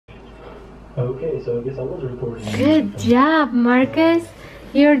Okay, so I guess I was recording. Good job, Marcus.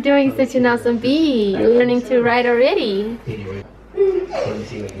 You're doing such an awesome bee. Learning to ride already. Anyway, let me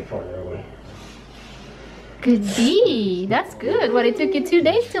see if I can get farther away. Good bee. That's good. What, it took you 2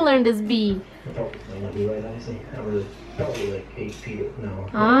 days to learn this bee. I thought it might not be right, honestly. I was probably like 8 feet. No.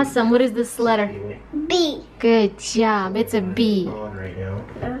 Awesome. What is this letter? Anyway, B. Good job. It's a bee. on right now.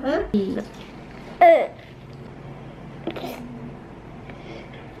 Uh-huh. Bee.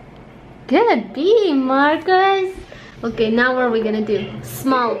 Good bee, Marcus. Okay, now what are we gonna do?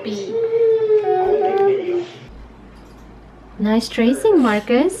 Small bee. Nice tracing,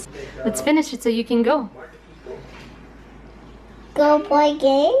 Marcus. Let's finish it so you can go. Go play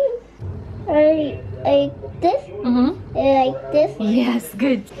game? Like this? Mm-hmm. Like this? Yes,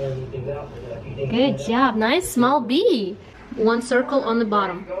 good. Good job. Nice small bee. One circle on the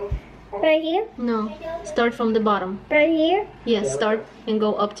bottom. Right here? No, start from the bottom. Right here? Yes, start and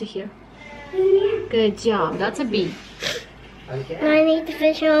go up to here. Good job. That's a bee. And I need to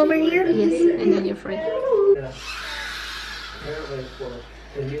fish over here? Yes, and then you're free. Apparently for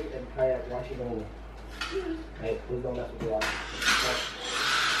canoe and kayak watching only. Hey, please don't mess with the water.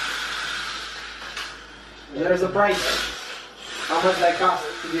 There's a price. How much that cost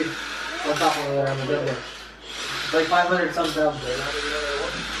to do on top of that on the building? It's like 500 something.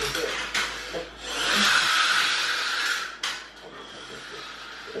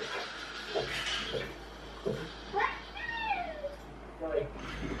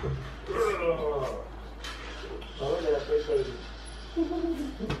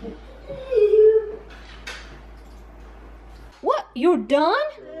 What? You're done?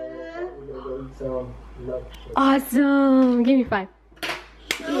 Awesome. Give me 5.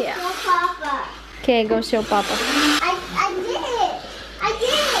 Yeah. Go, Papa. Okay, go show Papa. I did it. I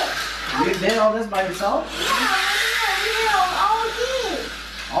did it. You did all this by yourself? Yeah, all these.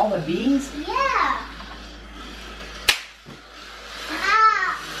 All the bees? Yeah.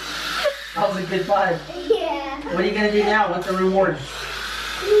 Ah. That was a good five. Yeah. What are you gonna do now? What's the reward?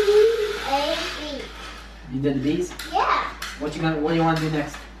 A, B. You did the bees? Yeah. What do you want to do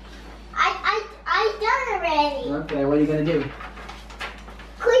next? I done already. Okay, what are you gonna do?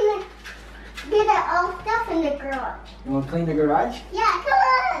 Clean it. Get all stuff in the garage. You want to clean the garage? Yeah,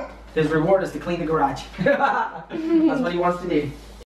 come on. His reward is to clean the garage. That's what he wants to do.